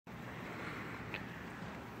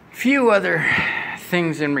few other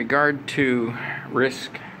things in regard to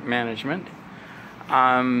risk management.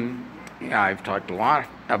 I've talked a lot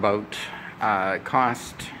about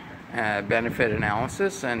cost benefit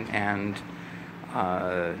analysis and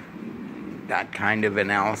that kind of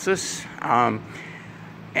analysis. And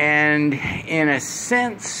in a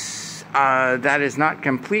sense, that is not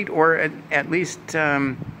complete, or at least,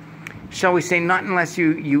 shall we say, not unless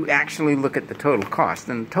you actually look at the total cost.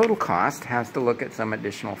 And the total cost has to look at some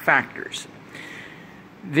additional factors.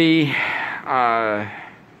 The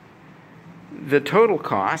total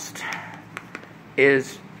cost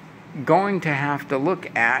is going to have to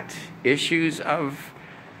look at issues of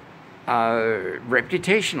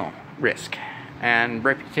reputational risk and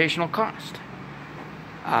reputational cost.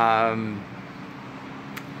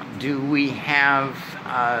 Do we have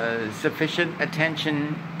sufficient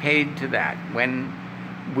attention paid to that when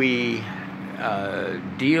we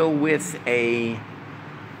deal with a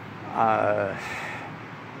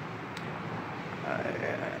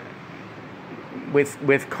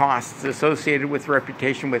with costs associated with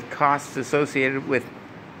reputation, with costs associated with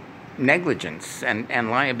negligence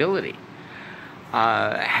and liability?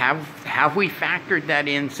 Have we factored that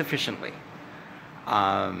in sufficiently?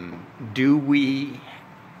 Do we,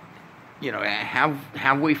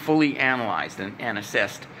 have we fully analyzed and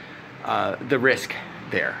assessed the risk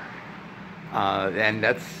there? And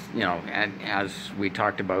that's, and as we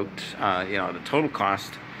talked about, the total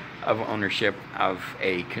cost of ownership of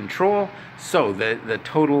a control. So the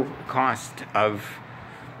total cost of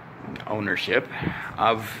ownership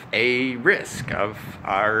of a risk, of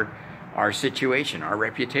our situation, our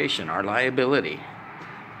reputation, our liability.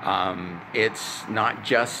 It's not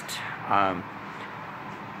just,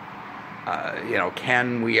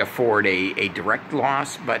 can we afford a direct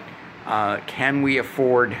loss, but can we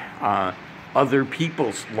afford other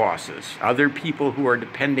people's losses, other people who are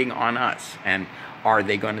depending on us? And are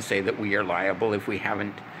they going to say that we are liable if we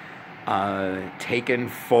haven't taken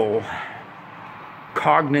full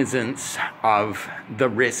cognizance of the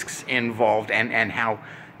risks involved and how,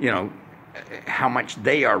 how much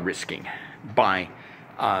they are risking by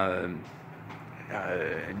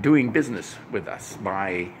doing business with us,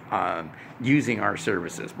 by using our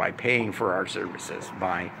services, by paying for our services,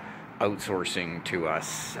 by outsourcing to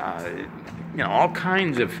us, all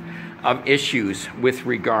kinds of issues with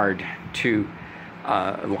regard to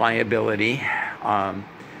liability.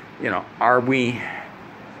 Are we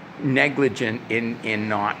negligent in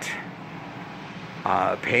not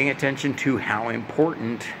paying attention to how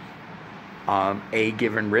important a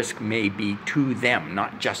given risk may be to them,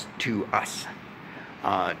 not just to us,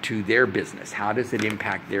 to their business? How does it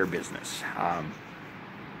impact their business?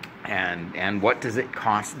 And what does it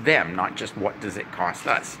cost them, not just what does it cost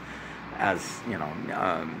us, as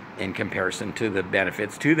in comparison to the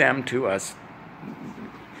benefits to them, to us,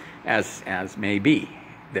 as may be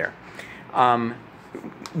there.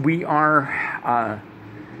 We are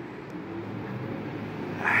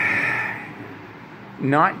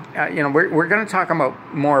not, we're going to talk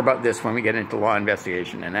more about this when we get into law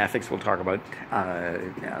investigation and ethics. We'll talk about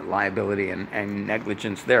liability and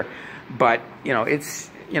negligence there. But, it's,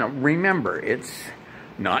 remember, it's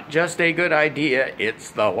not just a good idea,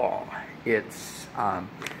 it's the law. It's,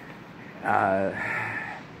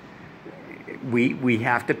 we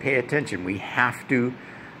have to pay attention. We have to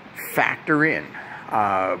factor in.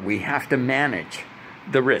 We have to manage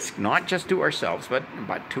the risk, not just to ourselves, but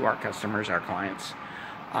to our customers, our clients,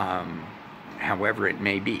 however it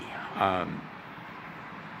may be.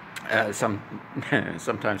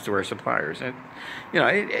 Sometimes to our suppliers.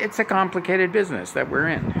 It's a complicated business that we're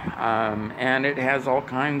in, and it has all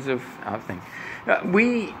kinds of things.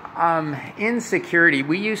 We, in security,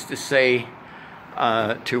 we used to say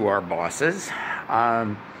to our bosses,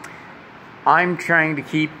 I'm trying to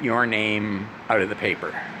keep your name out of the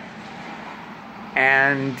paper.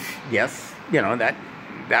 And yes,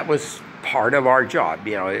 that was part of our job,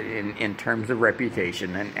 in terms of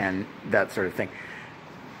reputation and that sort of thing.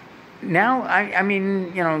 Now, I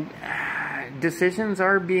mean, decisions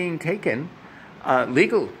are being taken,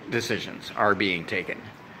 legal decisions are being taken,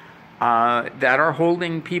 that are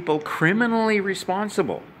holding people criminally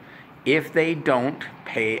responsible if they don't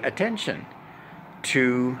pay attention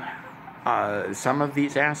to some of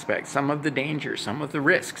these aspects, some of the dangers, some of the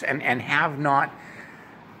risks, and have not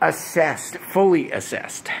fully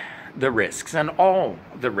assessed the risks and all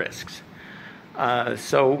the risks.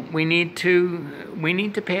 So we need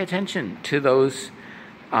to pay attention to those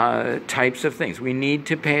types of things. We need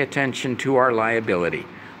to pay attention to our liability.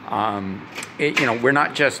 We're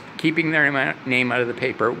not just keeping their name out of the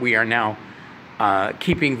paper. We are now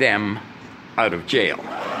keeping them out of jail.